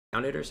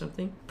It or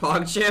something?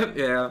 PogChamp?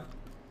 Yeah.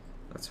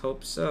 Let's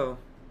hope so.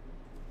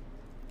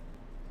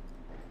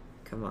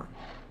 Come on.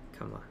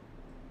 Come on.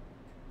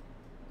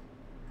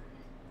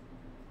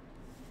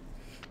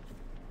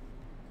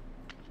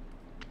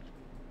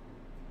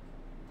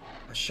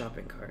 A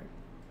shopping cart.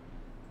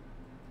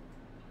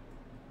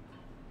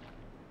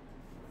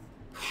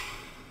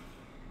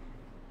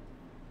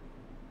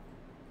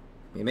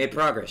 We made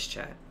progress,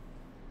 chat.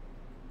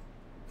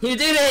 You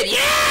did it!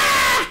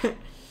 Yeah!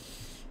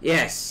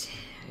 Yes.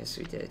 Yes,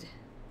 we did.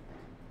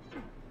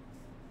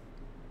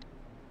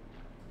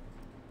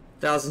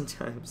 1,000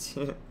 times.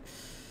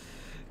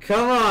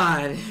 Come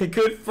on!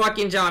 Good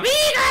fucking job.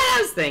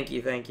 Yes! Thank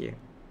you, thank you.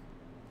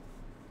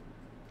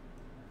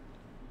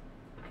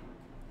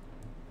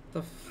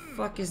 The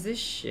fuck is this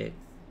shit?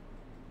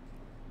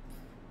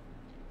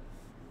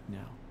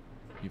 Now,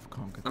 you've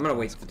conquered. I'm gonna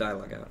wait the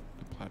dialogue out.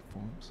 The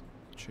platforms,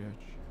 the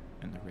church,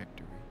 and the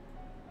rectory.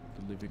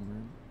 The living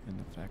room and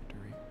the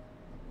factory.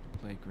 The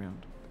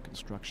playground, the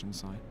construction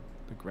site,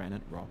 the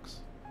granite rocks,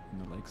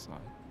 and the lakeside.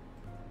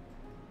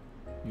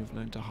 You've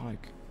learned to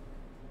hike.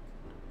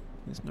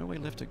 There's no way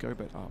left to go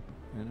but up,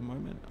 and in a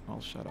moment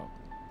I'll shut up.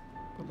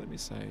 But let me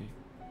say,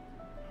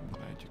 I'm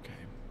glad you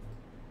came.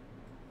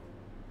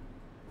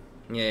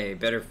 Yeah, you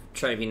better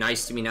try to be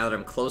nice to me now that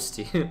I'm close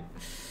to you.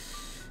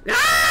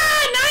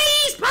 Ah,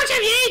 nice!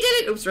 PogChamp, yeah, you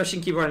did it! Oops,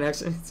 rushing keyboard on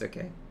accident. It's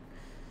okay.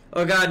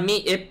 Oh god,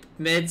 me, ip,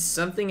 meds,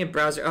 something in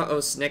browser. Uh-oh,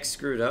 Sneck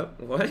screwed up.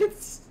 What?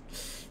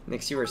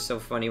 Nix, you were so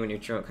funny when you're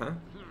drunk, huh?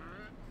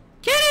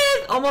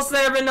 Kenneth! Almost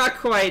there, but not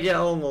quite. Yeah,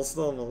 almost,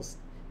 almost.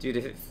 Dude,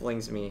 if it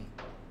flings me...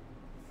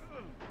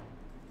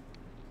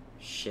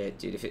 Shit,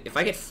 dude, if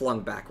I get flung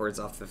backwards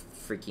off the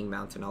freaking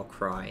mountain, I'll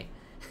cry.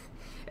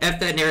 F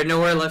that near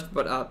nowhere left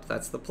but up.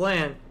 That's the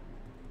plan.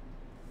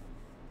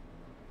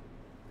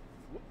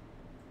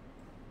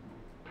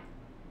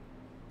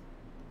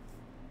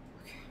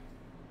 Okay.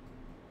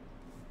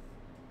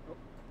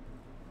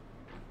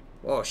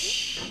 Oh,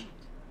 shh.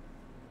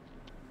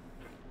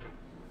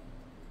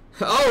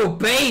 Oh,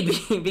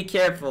 baby! Be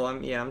careful.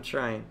 I'm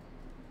trying.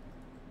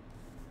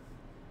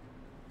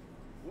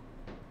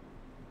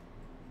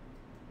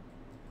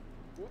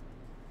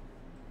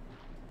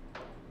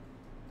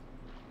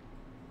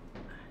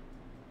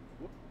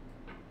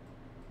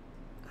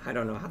 I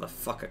don't know how the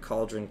fuck a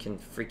cauldron can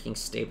freaking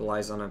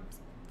stabilize on a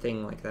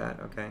thing like that,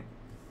 okay?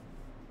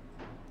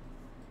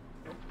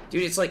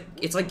 Dude, it's like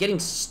getting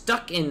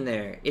stuck in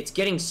there. It's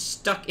getting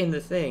stuck in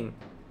the thing.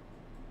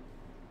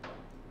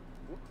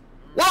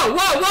 Whoa,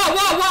 whoa, whoa,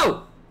 whoa,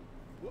 whoa!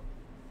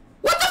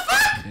 What the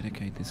fuck? I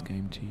dedicate this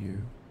game to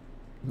you,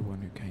 the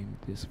one who came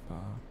this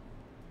far.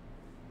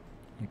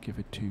 I give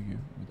it to you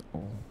with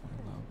all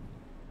my love.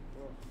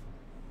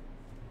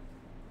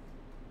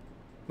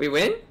 We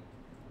win?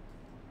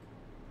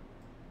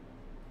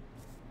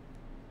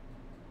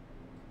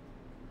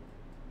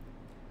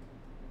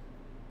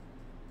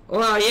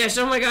 Wow, yes,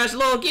 oh my gosh,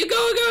 lol, keep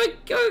going,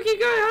 keep going,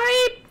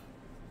 hype!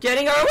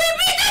 Getting our win,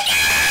 beat the game!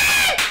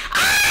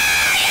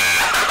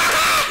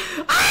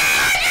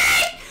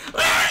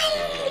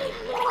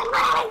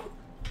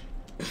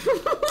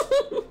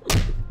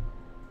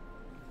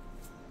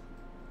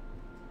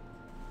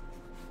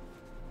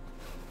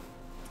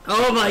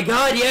 Oh my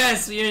god,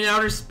 yes, you're in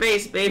outer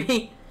space,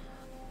 baby!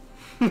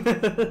 You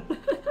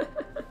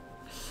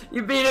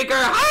beat a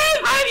girl,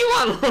 hype, you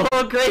won,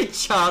 lol, great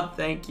job,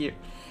 thank you.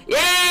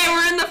 Yay,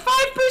 we're in the 5%,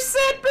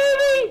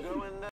 baby!